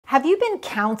Have you been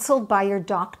counseled by your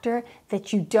doctor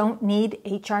that you don't need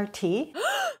HRT?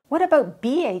 What about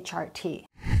BHRT?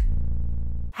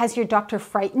 Has your doctor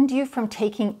frightened you from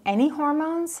taking any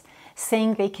hormones,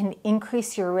 saying they can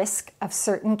increase your risk of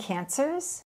certain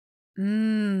cancers?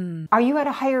 Are you at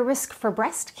a higher risk for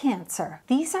breast cancer?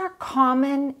 These are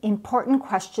common, important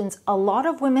questions a lot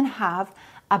of women have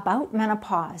about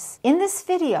menopause. In this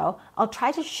video, I'll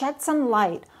try to shed some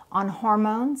light on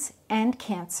hormones and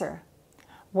cancer.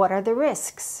 What are the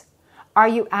risks? Are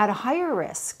you at a higher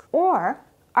risk? Or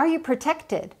are you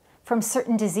protected from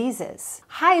certain diseases?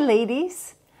 Hi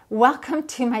ladies, welcome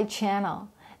to my channel.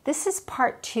 This is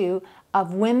part 2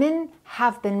 of Women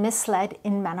Have Been Misled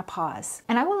in Menopause,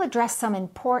 and I will address some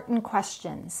important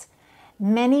questions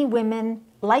many women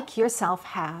like yourself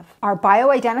have. Are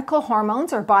bioidentical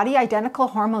hormones or body identical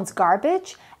hormones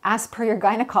garbage, as per your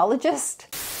gynecologist?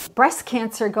 Breast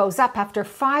cancer goes up after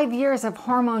 5 years of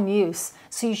hormone use,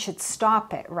 so you should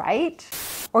stop it, right?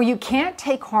 Or you can't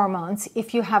take hormones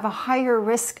if you have a higher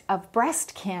risk of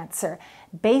breast cancer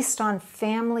based on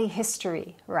family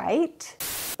history, right?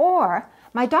 Or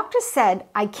my doctor said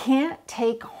I can't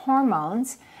take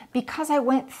hormones because I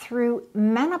went through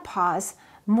menopause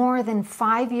more than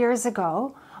 5 years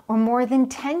ago or more than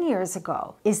 10 years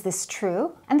ago. Is this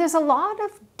true? And there's a lot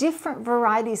of different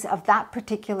varieties of that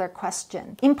particular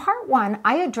question. In part 1,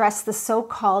 I addressed the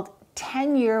so-called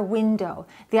 10-year window.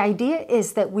 The idea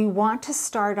is that we want to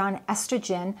start on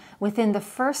estrogen within the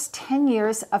first 10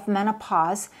 years of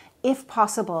menopause, if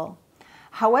possible.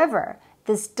 However,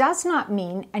 this does not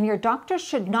mean, and your doctor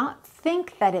should not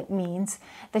think that it means,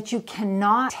 that you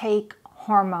cannot take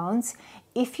hormones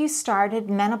if you started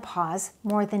menopause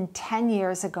more than 10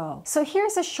 years ago. So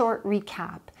here's a short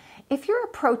recap. If you're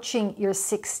approaching your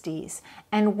 60s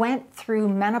and went through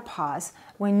menopause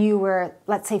when you were,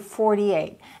 let's say,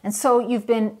 48, and so you've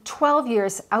been 12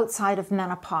 years outside of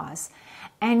menopause,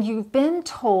 and you've been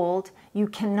told you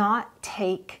cannot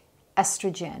take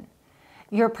estrogen,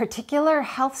 your particular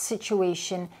health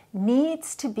situation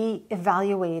needs to be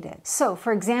evaluated. So,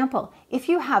 for example, if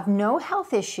you have no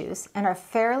health issues and are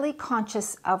fairly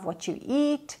conscious of what you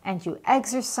eat and you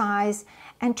exercise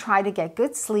and try to get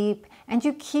good sleep and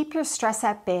you keep your stress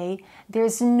at bay,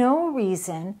 there's no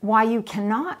reason why you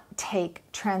cannot take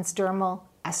transdermal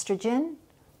estrogen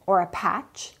or a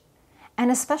patch,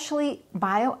 and especially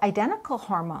bioidentical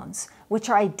hormones, which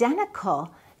are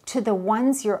identical to the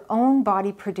ones your own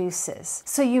body produces.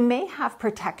 So you may have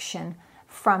protection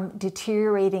from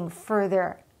deteriorating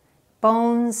further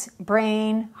bones,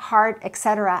 brain, heart,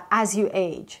 etc. as you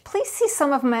age. Please see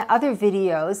some of my other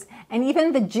videos and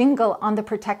even the jingle on the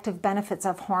protective benefits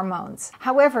of hormones.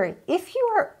 However, if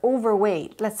you are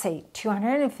overweight, let's say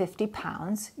 250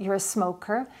 pounds, you're a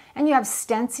smoker, and you have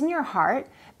stents in your heart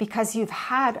because you've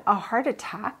had a heart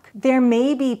attack, there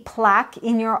may be plaque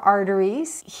in your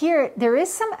arteries. Here, there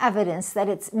is some evidence that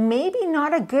it's maybe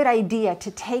not a good idea to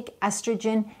take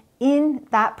estrogen in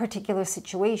that particular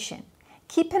situation.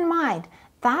 Keep in mind,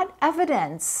 that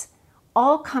evidence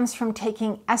all comes from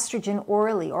taking estrogen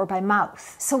orally or by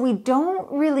mouth. So we don't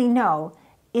really know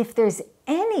if there's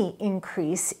any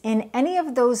increase in any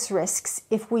of those risks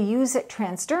if we use it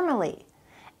transdermally.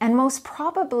 And most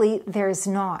probably there's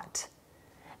not,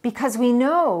 because we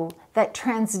know that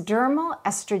transdermal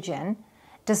estrogen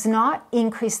does not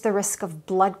increase the risk of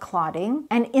blood clotting.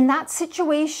 And in that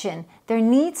situation, there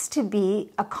needs to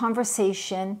be a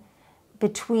conversation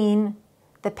between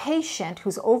the patient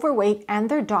who's overweight and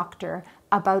their doctor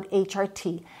about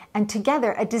HRT. And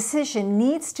together, a decision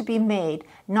needs to be made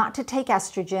not to take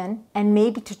estrogen and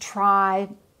maybe to try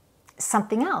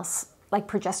something else like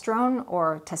progesterone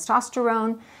or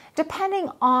testosterone, depending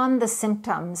on the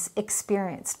symptoms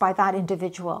experienced by that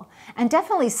individual. And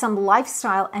definitely some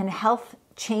lifestyle and health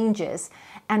changes,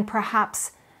 and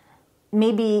perhaps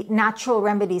maybe natural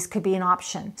remedies could be an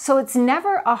option. So it's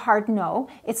never a hard no.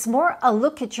 It's more a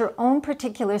look at your own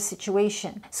particular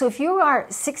situation. So if you are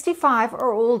 65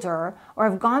 or older or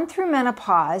have gone through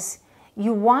menopause,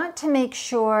 you want to make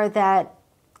sure that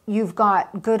you've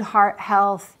got good heart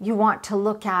health. You want to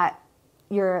look at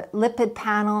your lipid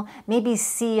panel, maybe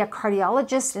see a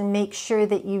cardiologist and make sure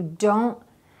that you don't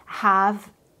have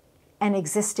an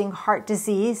existing heart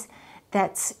disease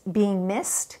that's being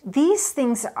missed. These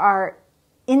things are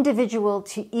individual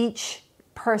to each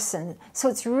person. So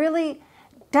it's really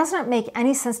doesn't make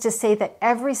any sense to say that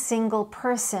every single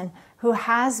person who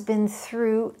has been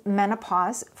through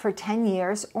menopause for 10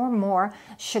 years or more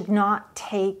should not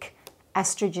take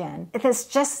estrogen. It's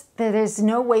just that there's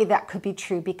no way that could be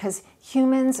true because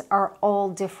humans are all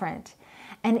different.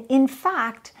 And in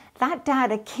fact, That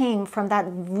data came from that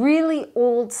really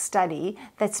old study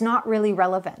that's not really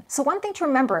relevant. So one thing to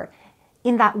remember,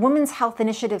 in that Women's Health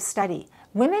Initiative study,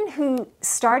 women who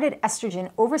started estrogen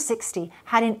over 60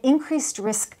 had an increased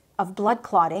risk of blood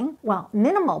clotting, well,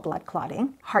 minimal blood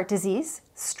clotting, heart disease,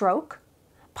 stroke,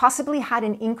 possibly had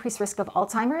an increased risk of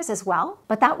Alzheimer's as well.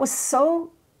 But that was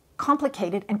so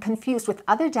complicated and confused with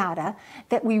other data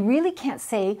that we really can't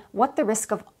say what the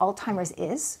risk of Alzheimer's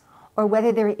is or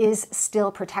whether there is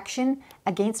still protection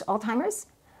against Alzheimer's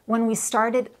when we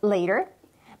started later,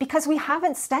 because we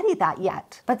haven't studied that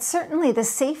yet. But certainly the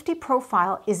safety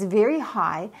profile is very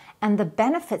high and the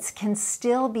benefits can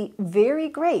still be very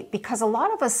great, because a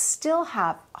lot of us still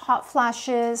have hot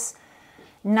flashes,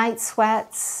 night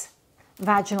sweats,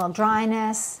 vaginal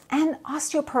dryness, and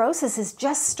osteoporosis is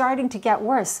just starting to get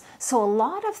worse. So a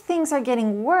lot of things are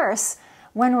getting worse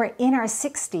when we're in our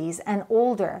 60s and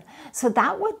older. So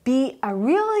that would be a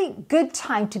really good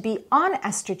time to be on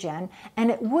estrogen, and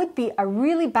it would be a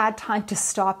really bad time to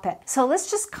stop it. So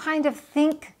let's just kind of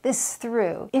think this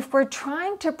through. If we're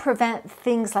trying to prevent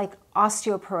things like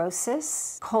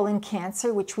osteoporosis, colon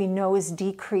cancer, which we know is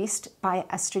decreased by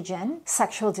estrogen,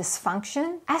 sexual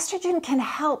dysfunction, estrogen can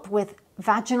help with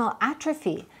vaginal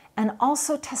atrophy, and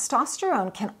also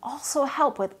testosterone can also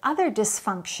help with other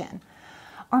dysfunction.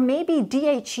 Or maybe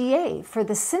DHEA for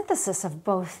the synthesis of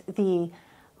both the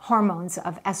hormones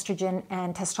of estrogen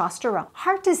and testosterone.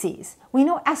 Heart disease. We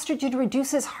know estrogen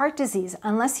reduces heart disease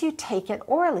unless you take it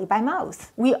orally by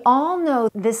mouth. We all know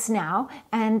this now,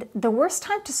 and the worst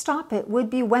time to stop it would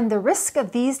be when the risk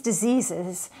of these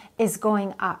diseases is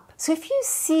going up. So if you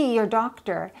see your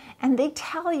doctor and they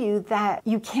tell you that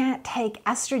you can't take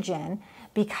estrogen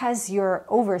because you're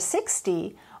over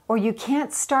 60, or you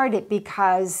can't start it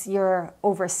because you're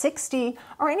over 60,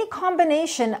 or any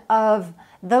combination of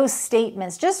those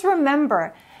statements, just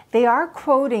remember they are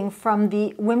quoting from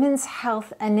the Women's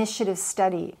Health Initiative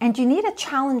study, and you need to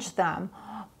challenge them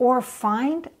or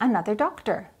find another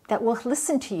doctor that will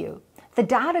listen to you. The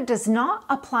data does not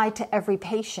apply to every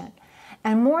patient,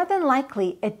 and more than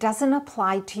likely it doesn't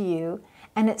apply to you,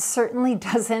 and it certainly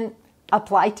doesn't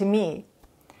apply to me.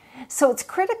 So it's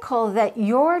critical that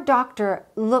your doctor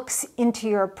looks into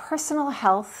your personal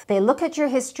health. They look at your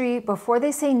history before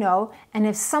they say no. And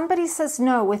if somebody says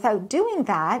no without doing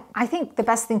that, I think the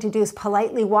best thing to do is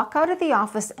politely walk out of the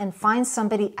office and find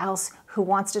somebody else who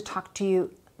wants to talk to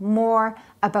you more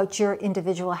about your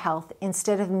individual health,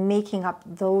 instead of making up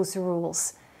those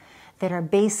rules that are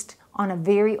based on a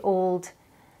very old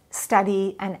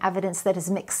study and evidence that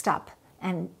is mixed up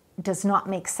and does not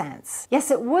make sense.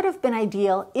 Yes, it would have been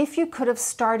ideal if you could have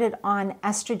started on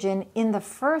estrogen in the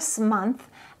first month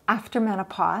after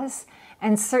menopause,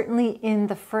 and certainly in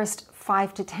the first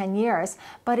 5 to 10 years,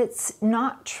 but it's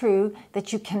not true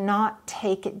that you cannot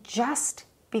take it just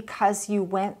because you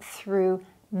went through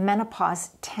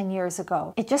menopause 10 years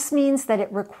ago. It just means that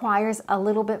it requires a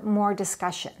little bit more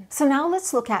discussion. So now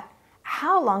let's look at,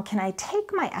 how long can I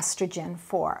take my estrogen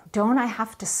for? Don't I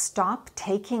have to stop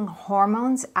taking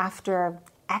hormones after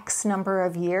X number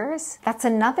of years? That's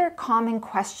another common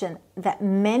question that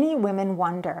many women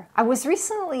wonder. I was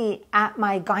recently at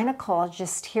my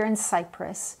gynecologist here in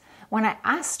Cyprus when I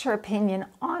asked her opinion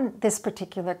on this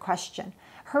particular question.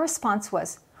 Her response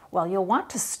was, well, you'll want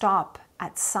to stop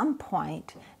at some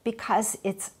point because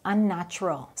it's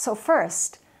unnatural. So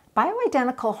first,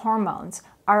 bioidentical hormones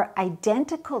are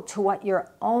identical to what your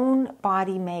own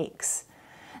body makes.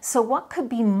 So what could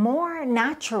be more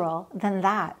natural than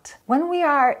that? When we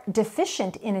are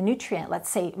deficient in a nutrient, let's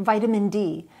say vitamin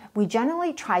D, we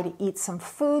generally try to eat some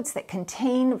foods that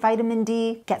contain vitamin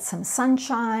D, get some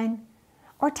sunshine,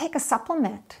 or take a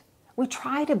supplement. We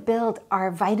try to build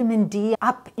our vitamin D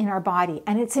up in our body.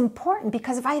 And it's important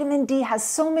because vitamin D has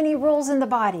so many roles in the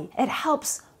body. It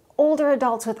helps older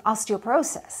adults with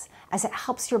osteoporosis, as it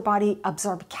helps your body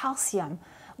absorb calcium,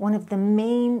 one of the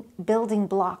main building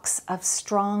blocks of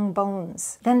strong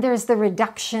bones. Then there's the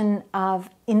reduction of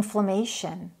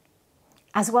inflammation,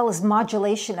 as well as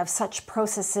modulation of such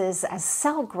processes as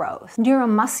cell growth,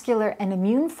 neuromuscular and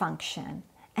immune function,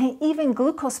 and even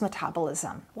glucose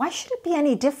metabolism. Why should it be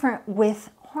any different with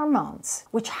hormones,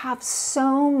 which have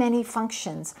so many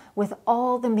functions with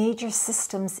all the major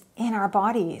systems in our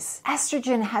bodies?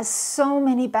 Estrogen has so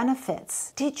many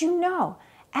benefits. Did you know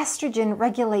estrogen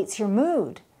regulates your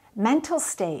mood, mental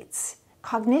states,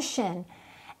 cognition,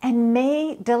 and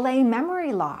may delay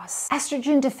memory loss?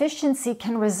 Estrogen deficiency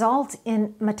can result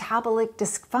in metabolic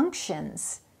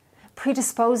dysfunctions,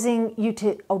 predisposing you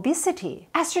to obesity.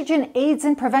 Estrogen aids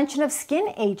in prevention of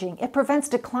skin aging. It prevents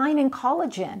decline in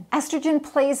collagen. Estrogen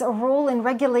plays a role in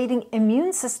regulating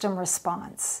immune system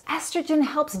response. Estrogen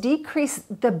helps decrease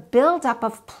the buildup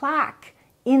of plaque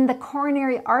in the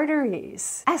coronary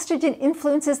arteries. Estrogen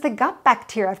influences the gut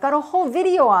bacteria. I've got a whole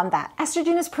video on that.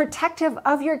 Estrogen is protective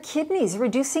of your kidneys,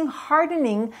 reducing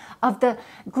hardening of the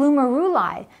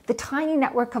glomeruli, the tiny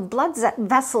network of blood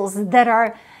vessels that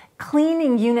are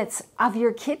cleaning units of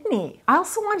your kidney. I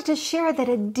also wanted to share that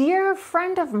a dear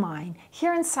friend of mine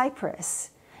here in Cyprus,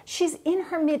 she's in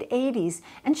her mid-80s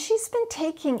and she's been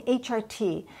taking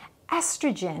HRT,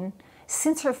 estrogen,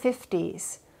 since her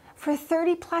 50s. For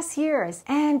 30 plus years,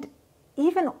 and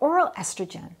even oral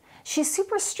estrogen. She's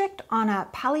super strict on a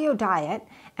paleo diet,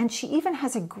 and she even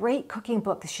has a great cooking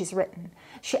book that she's written.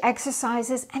 She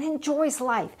exercises and enjoys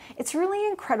life. It's really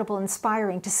incredible,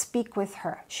 inspiring to speak with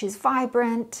her. She's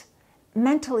vibrant,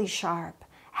 mentally sharp,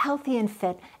 healthy and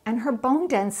fit, and her bone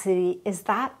density is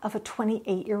that of a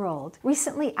 28-year-old.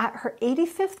 Recently, at her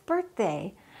 85th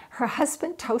birthday, her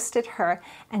husband toasted her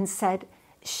and said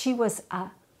she was a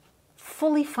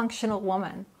fully functional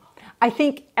woman. I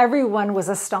think everyone was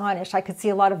astonished. I could see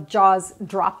a lot of jaws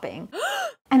dropping.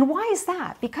 And why is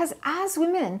that? Because as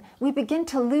women, we begin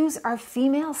to lose our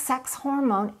female sex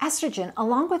hormone, estrogen,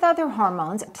 along with other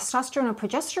hormones, testosterone and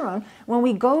progesterone, when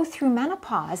we go through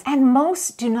menopause. And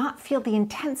most do not feel the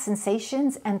intense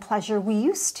sensations and pleasure we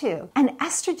used to. And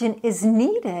estrogen is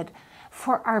needed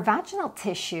for our vaginal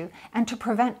tissue and to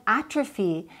prevent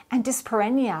atrophy and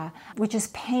dyspareunia, which is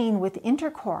pain with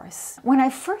intercourse. When I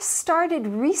first started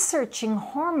researching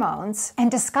hormones and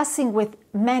discussing with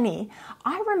many,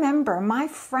 I remember my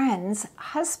friend's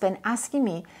husband asking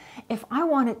me if I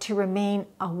wanted to remain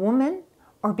a woman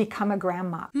or become a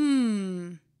grandma.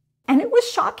 And it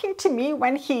was shocking to me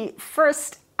when he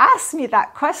first asked me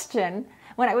that question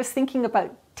when I was thinking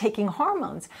about taking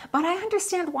hormones, but I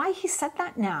understand why he said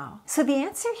that now. So the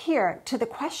answer here to the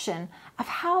question of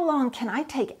how long can I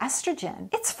take estrogen,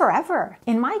 it's forever.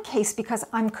 In my case, because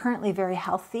I'm currently very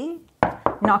healthy,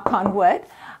 knock on wood,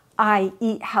 I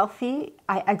eat healthy,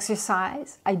 I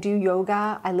exercise, I do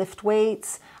yoga, I lift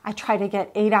weights, I try to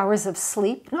get 8 hours of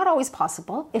sleep, not always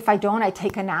possible. If I don't, I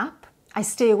take a nap, I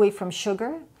stay away from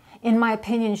sugar. In my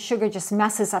opinion, sugar just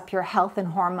messes up your health and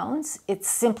hormones. It's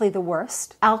simply the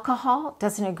worst. Alcohol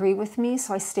doesn't agree with me,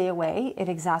 so I stay away. It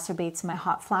exacerbates my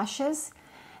hot flashes.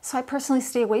 So I personally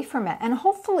stay away from it. And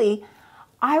hopefully,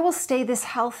 I will stay this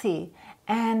healthy.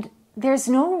 And there's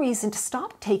no reason to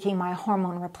stop taking my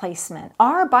hormone replacement.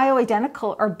 Are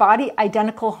bioidentical or body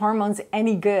identical hormones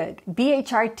any good?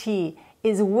 BHRT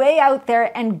is way out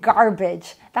there and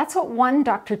garbage. That's what one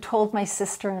doctor told my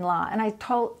sister-in-law, and I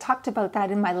talked about that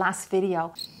in my last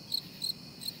video.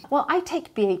 Well, I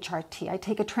take BHRT. I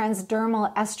take a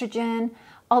transdermal estrogen,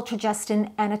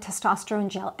 ultragestin, and a testosterone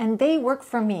gel, and they work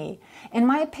for me. In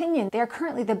my opinion, they're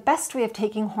currently the best way of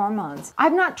taking hormones.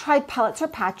 I've not tried pellets or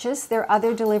patches. There are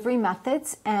other delivery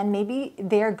methods, and maybe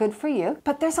they're good for you.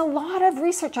 But there's a lot of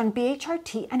research on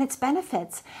BHRT and its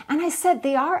benefits. And I said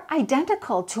they are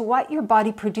identical to what your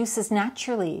body produces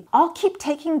naturally. I'll keep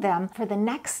taking them for the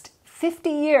next 50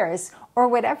 years or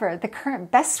whatever the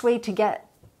current best way to get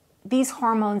these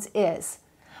hormones is.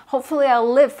 Hopefully I'll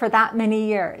live for that many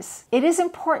years. It is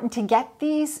important to get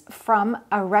these from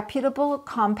a reputable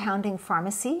compounding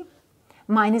pharmacy.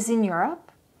 Mine is in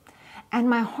Europe. And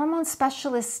my hormone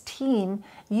specialist team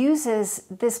uses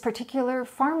this particular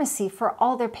pharmacy for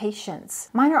all their patients.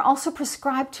 Mine are also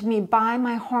prescribed to me by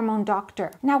my hormone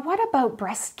doctor. Now, what about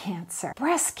breast cancer?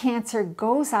 Breast cancer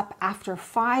goes up after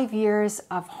 5 years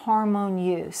of hormone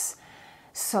use.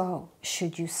 So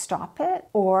should you stop it?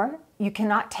 Or you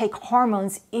cannot take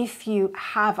hormones if you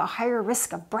have a higher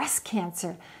risk of breast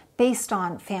cancer based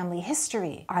on family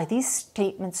history. Are these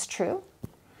statements true?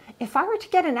 If I were to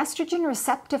get an estrogen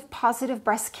receptive positive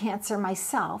breast cancer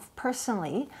myself,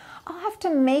 personally, I'll have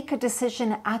to make a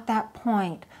decision at that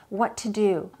point what to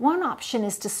do. One option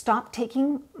is to stop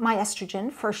taking my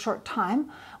estrogen for a short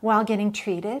time while getting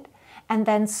treated, and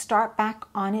then start back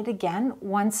on it again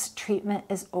once treatment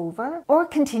is over, or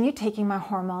continue taking my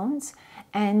hormones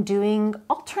and doing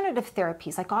alternative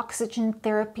therapies like oxygen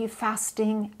therapy,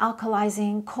 fasting,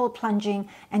 alkalizing, cold plunging,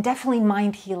 and definitely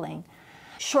mind healing.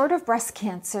 Short of breast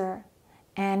cancer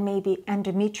and maybe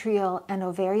endometrial and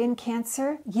ovarian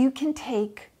cancer, you can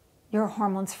take your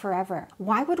hormones forever.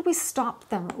 Why would we stop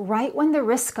them right when the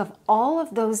risk of all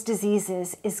of those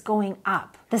diseases is going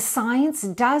up? The science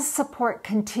does support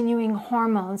continuing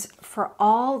hormones for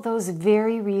all those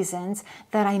very reasons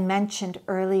that I mentioned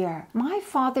earlier. My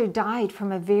father died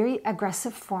from a very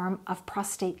aggressive form of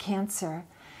prostate cancer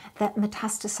that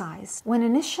metastasized. When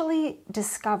initially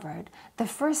discovered, the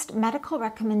first medical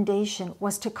recommendation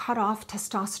was to cut off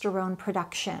testosterone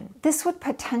production. This would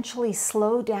potentially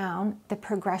slow down the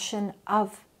progression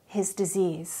of his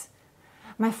disease.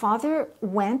 My father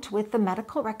went with the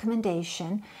medical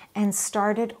recommendation and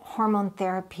started hormone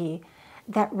therapy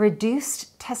that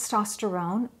reduced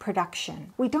testosterone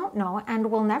production. We don't know,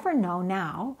 and will never know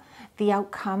now, the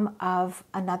outcome of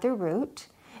another route.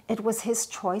 It was his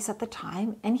choice at the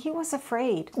time, and he was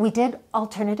afraid. We did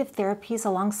alternative therapies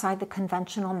alongside the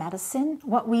conventional medicine.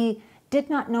 What we did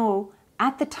not know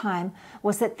at the time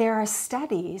was that there are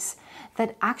studies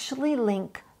that actually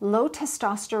link low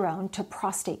testosterone to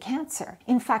prostate cancer.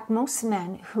 In fact, most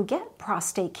men who get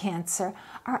prostate cancer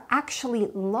are actually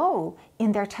low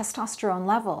in their testosterone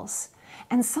levels.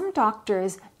 And some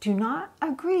doctors do not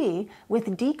agree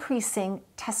with decreasing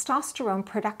testosterone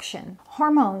production.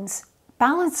 Hormones,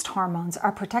 balanced hormones,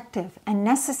 are protective and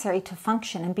necessary to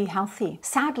function and be healthy.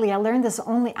 Sadly, I learned this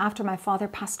only after my father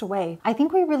passed away. I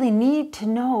think we really need to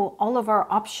know all of our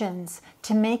options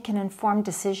to make an informed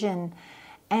decision,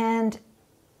 and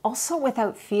also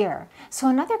without fear. So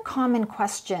another common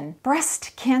question: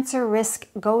 breast cancer risk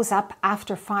goes up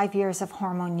after 5 years of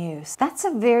hormone use. That's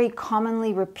a very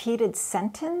commonly repeated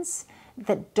sentence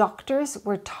that doctors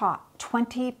were taught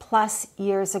 20 plus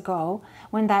years ago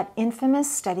when that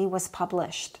infamous study was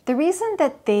published. The reason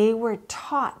that they were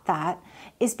taught that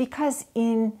is because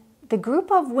in the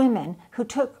group of women who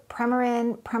took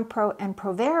Premarin, Prempro, and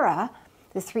Provera,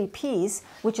 the 3 Ps,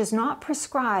 which is not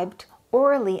prescribed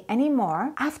orally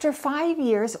anymore, after 5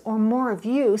 years or more of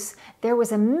use, there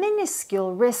was a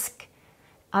minuscule risk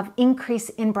of increase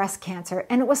in breast cancer.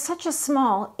 And it was such a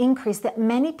small increase that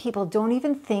many people don't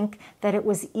even think that it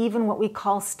was even what we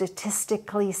call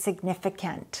statistically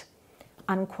significant,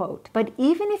 unquote. But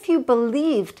even if you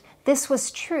believed this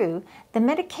was true, the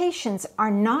medications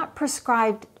are not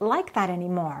prescribed like that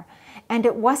anymore. And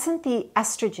it wasn't the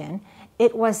estrogen,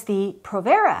 it was the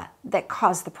Provera that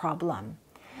caused the problem.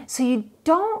 So you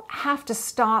don't have to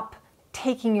stop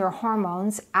taking your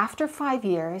hormones after 5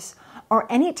 years, or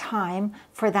any time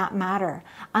for that matter,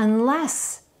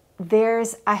 unless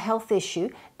there's a health issue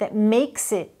that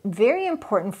makes it very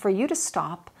important for you to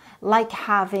stop, like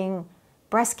having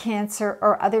breast cancer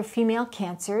or other female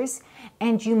cancers,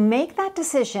 and you make that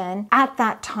decision at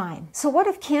that time. So what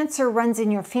if cancer runs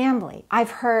in your family?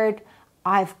 I've heard,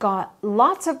 I've got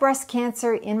lots of breast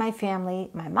cancer in my family.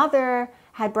 My mother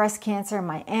had breast cancer,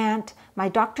 my aunt. My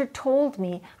doctor told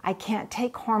me I can't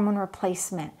take hormone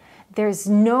replacement. There's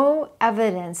no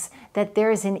evidence that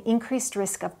there is an increased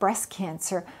risk of breast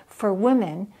cancer for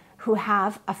women who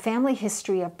have a family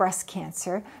history of breast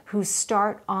cancer, who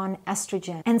start on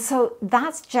estrogen. And so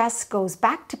that just goes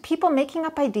back to people making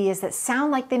up ideas that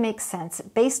sound like they make sense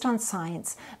based on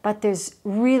science, but there's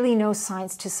really no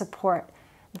science to support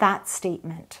that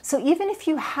statement. So even if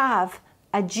you have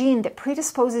a gene that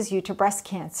predisposes you to breast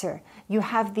cancer, you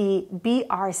have the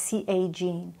BRCA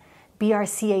gene.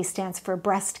 BRCA stands for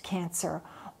breast cancer,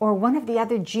 or one of the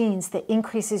other genes that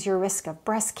increases your risk of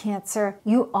breast cancer,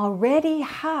 you already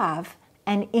have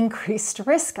an increased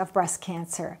risk of breast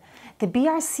cancer. The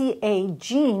BRCA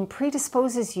gene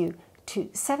predisposes you to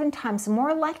 7 times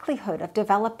more likelihood of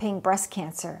developing breast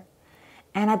cancer,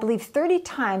 and I believe 30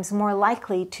 times more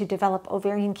likely to develop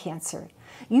ovarian cancer.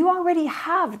 You already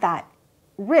have that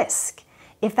risk,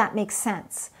 if that makes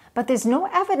sense. But there's no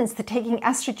evidence that taking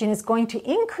estrogen is going to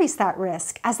increase that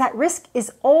risk, as that risk is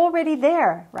already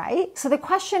there, right? So the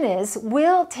question is,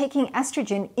 will taking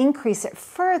estrogen increase it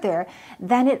further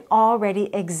than it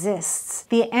already exists?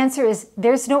 The answer is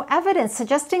there's no evidence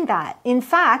suggesting that. In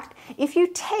fact, if you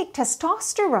take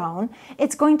testosterone,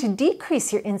 it's going to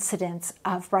decrease your incidence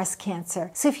of breast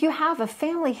cancer. So if you have a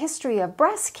family history of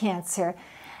breast cancer,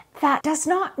 that does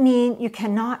not mean you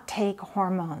cannot take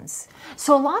hormones.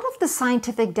 So a lot of the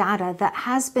scientific data that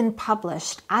has been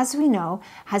published, as we know,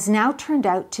 has now turned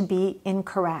out to be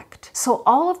incorrect. So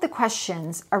all of the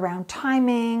questions around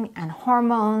timing and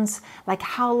hormones, like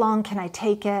how long can I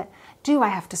take it? Do I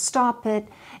have to stop it?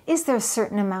 Is there a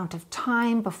certain amount of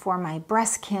time before my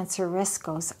breast cancer risk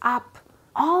goes up?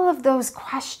 All of those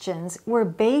questions were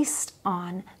based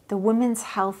on the Women's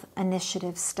Health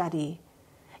Initiative study,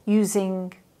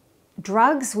 using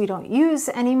drugs we don't use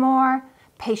anymore,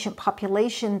 patient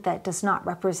population that does not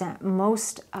represent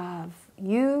most of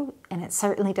you, and it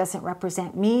certainly doesn't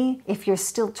represent me. If you're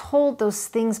still told those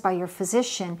things by your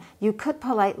physician, you could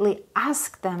politely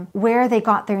ask them where they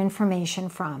got their information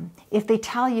from. If they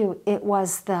tell you it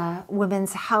was the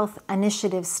Women's Health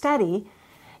Initiative study,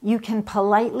 you can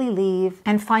politely leave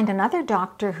and find another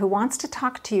doctor who wants to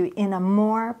talk to you in a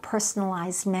more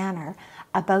personalized manner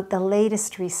about the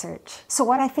latest research. So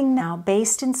what I think now,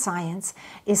 based in science,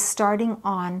 is starting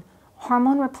on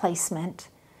hormone replacement,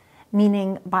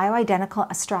 meaning bioidentical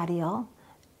estradiol,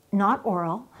 not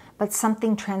oral, but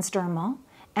something transdermal,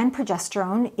 and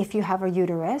progesterone if you have a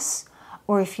uterus,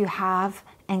 or if you have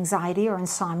anxiety or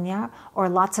insomnia or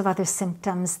lots of other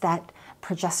symptoms that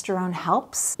progesterone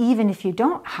helps. Even if you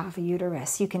don't have a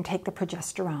uterus, you can take the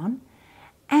progesterone.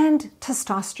 And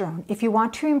testosterone, if you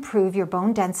want to improve your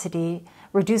bone density,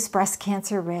 reduce breast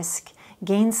cancer risk,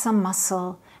 gain some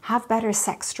muscle, have better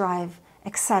sex drive,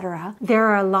 etc. There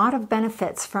are a lot of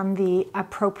benefits from the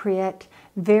appropriate,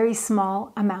 very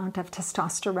small amount of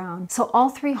testosterone. So all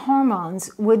three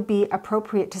hormones would be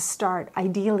appropriate to start,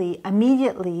 ideally,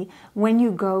 immediately when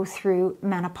you go through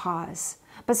menopause.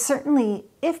 But certainly,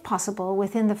 if possible,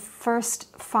 within the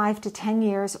first 5 to 10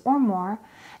 years or more,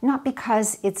 not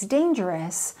because it's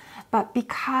dangerous, but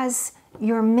because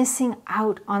you're missing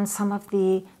out on some of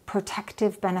the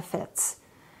protective benefits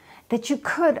that you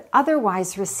could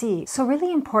otherwise receive. So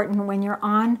really important when you're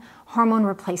on hormone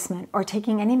replacement or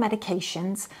taking any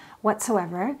medications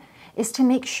whatsoever is to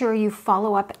make sure you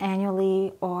follow up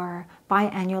annually or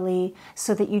biannually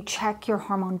so that you check your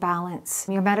hormone balance,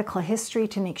 your medical history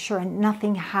to make sure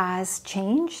nothing has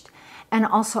changed, and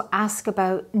also ask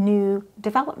about new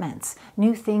developments.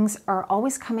 New things are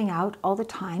always coming out all the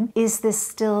time. Is this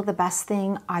still the best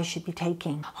thing I should be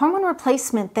taking? Hormone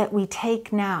replacement that we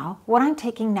take now, what I'm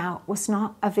taking now, was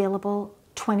not available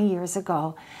 20 years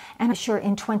ago. And I'm sure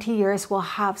in 20 years we'll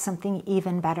have something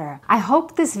even better. I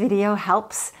hope this video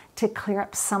helps to clear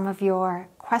up some of your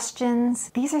questions.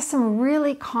 These are some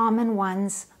really common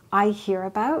ones I hear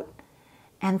about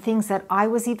and things that I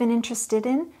was even interested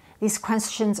in. These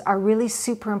questions are really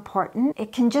super important.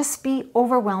 It can just be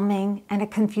overwhelming and a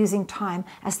confusing time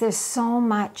as there's so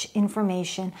much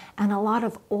information and a lot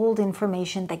of old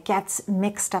information that gets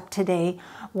mixed up today,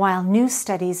 while new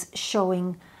studies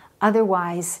showing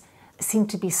otherwise seem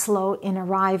to be slow in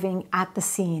arriving at the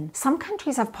scene. Some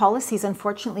countries have policies,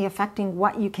 unfortunately, affecting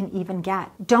what you can even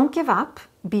get. Don't give up.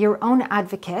 Be your own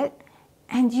advocate.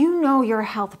 And you know your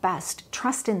health best.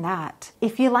 Trust in that.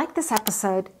 If you like this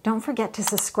episode, don't forget to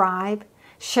subscribe,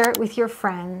 share it with your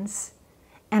friends,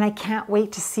 and I can't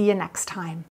wait to see you next time.